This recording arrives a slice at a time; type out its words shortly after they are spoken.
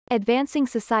Advancing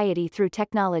Society Through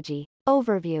Technology.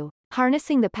 Overview.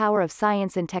 Harnessing the power of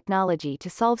science and technology to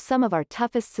solve some of our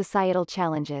toughest societal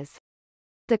challenges.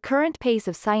 The current pace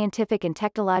of scientific and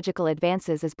technological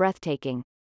advances is breathtaking.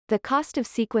 The cost of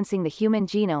sequencing the human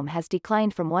genome has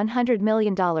declined from $100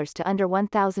 million to under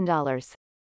 $1,000.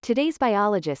 Today's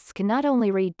biologists can not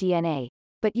only read DNA,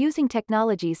 but using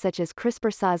technologies such as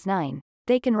CRISPR-Cas9,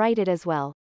 they can write it as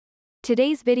well.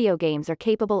 Today's video games are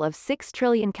capable of 6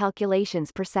 trillion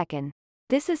calculations per second.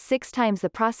 This is 6 times the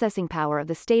processing power of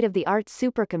the state-of-the-art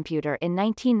supercomputer in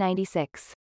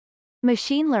 1996.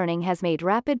 Machine learning has made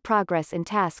rapid progress in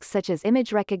tasks such as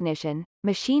image recognition,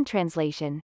 machine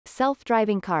translation,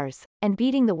 self-driving cars, and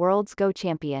beating the world's Go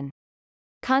champion.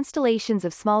 Constellations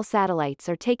of small satellites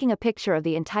are taking a picture of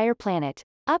the entire planet,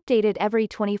 updated every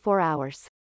 24 hours.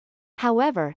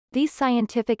 However, these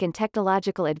scientific and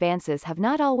technological advances have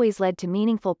not always led to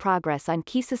meaningful progress on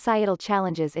key societal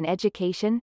challenges in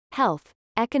education, health,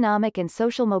 economic and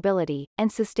social mobility,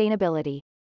 and sustainability.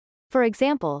 For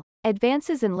example,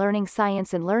 advances in learning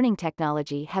science and learning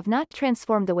technology have not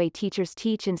transformed the way teachers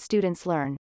teach and students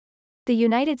learn. The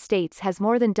United States has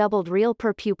more than doubled real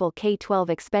per-pupil K-12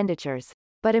 expenditures,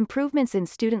 but improvements in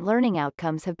student learning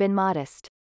outcomes have been modest.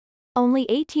 Only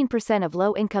 18% of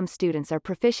low-income students are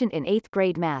proficient in 8th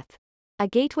grade math, a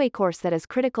gateway course that is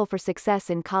critical for success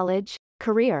in college,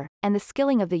 career, and the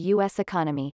skilling of the U.S.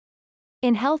 economy.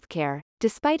 In healthcare,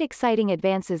 despite exciting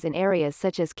advances in areas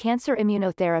such as cancer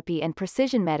immunotherapy and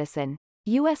precision medicine,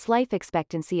 U.S. life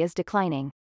expectancy is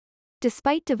declining.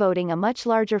 Despite devoting a much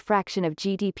larger fraction of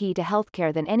GDP to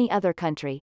healthcare than any other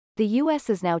country, the U.S.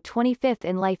 is now 25th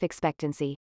in life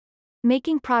expectancy.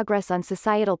 Making progress on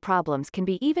societal problems can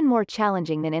be even more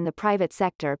challenging than in the private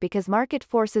sector because market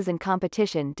forces and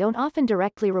competition don't often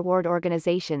directly reward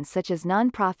organizations such as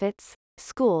nonprofits,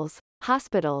 schools,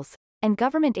 hospitals, and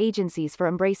government agencies for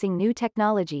embracing new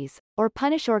technologies, or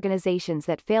punish organizations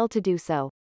that fail to do so.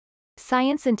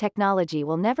 Science and technology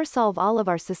will never solve all of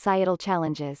our societal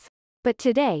challenges. But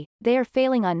today, they are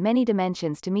failing on many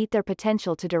dimensions to meet their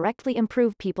potential to directly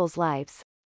improve people's lives.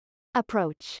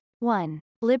 Approach. 1.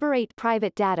 Liberate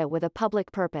private data with a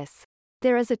public purpose.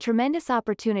 There is a tremendous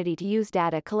opportunity to use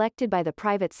data collected by the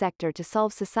private sector to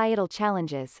solve societal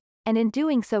challenges, and in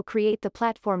doing so create the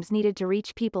platforms needed to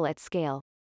reach people at scale.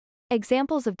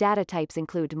 Examples of data types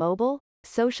include mobile,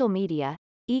 social media,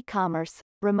 e-commerce,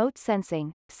 remote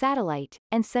sensing, satellite,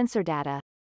 and sensor data.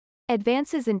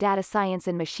 Advances in data science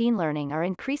and machine learning are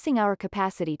increasing our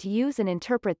capacity to use and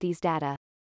interpret these data.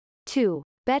 2.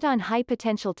 Bet on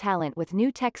high-potential talent with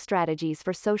new tech strategies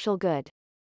for social good.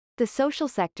 The social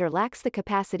sector lacks the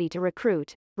capacity to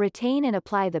recruit, retain and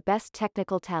apply the best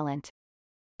technical talent.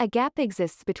 A gap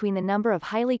exists between the number of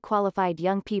highly qualified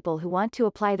young people who want to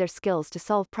apply their skills to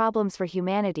solve problems for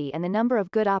humanity and the number of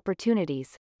good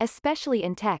opportunities, especially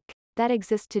in tech, that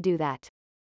exist to do that.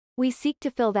 We seek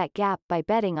to fill that gap by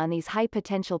betting on these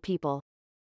high-potential people.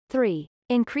 3.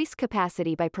 Increase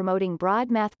capacity by promoting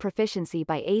broad math proficiency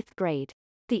by 8th grade.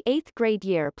 The 8th grade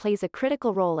year plays a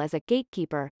critical role as a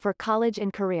gatekeeper for college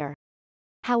and career.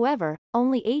 However,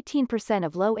 only 18%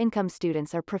 of low-income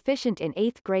students are proficient in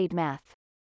 8th grade math.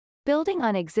 Building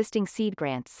on existing seed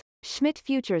grants, Schmidt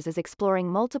Futures is exploring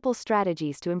multiple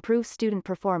strategies to improve student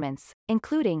performance,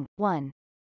 including 1.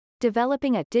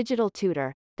 Developing a digital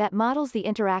tutor that models the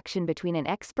interaction between an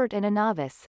expert and a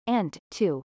novice, and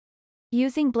 2.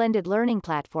 Using blended learning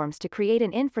platforms to create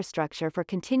an infrastructure for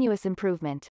continuous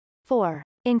improvement. 4.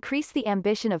 Increase the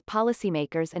ambition of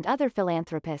policymakers and other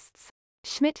philanthropists.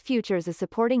 Schmidt Futures is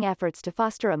supporting efforts to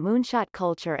foster a moonshot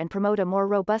culture and promote a more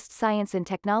robust science and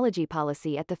technology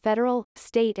policy at the federal,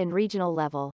 state and regional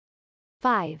level.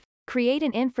 5. Create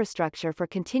an infrastructure for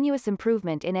continuous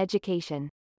improvement in education.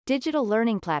 Digital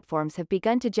learning platforms have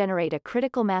begun to generate a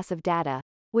critical mass of data,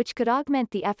 which could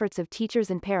augment the efforts of teachers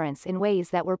and parents in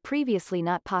ways that were previously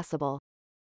not possible.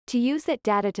 To use that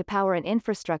data to power an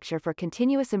infrastructure for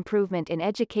continuous improvement in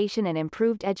education and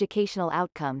improved educational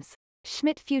outcomes,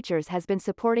 Schmidt Futures has been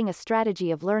supporting a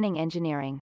strategy of learning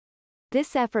engineering.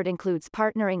 This effort includes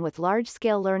partnering with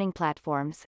large-scale learning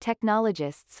platforms,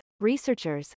 technologists,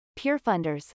 researchers, peer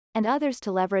funders, and others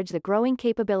to leverage the growing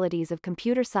capabilities of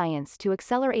computer science to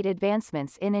accelerate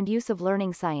advancements in and use of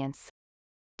learning science.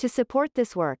 To support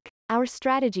this work, our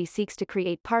strategy seeks to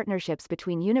create partnerships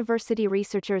between university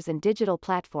researchers and digital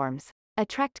platforms,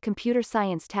 attract computer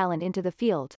science talent into the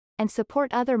field, and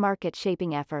support other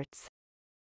market-shaping efforts.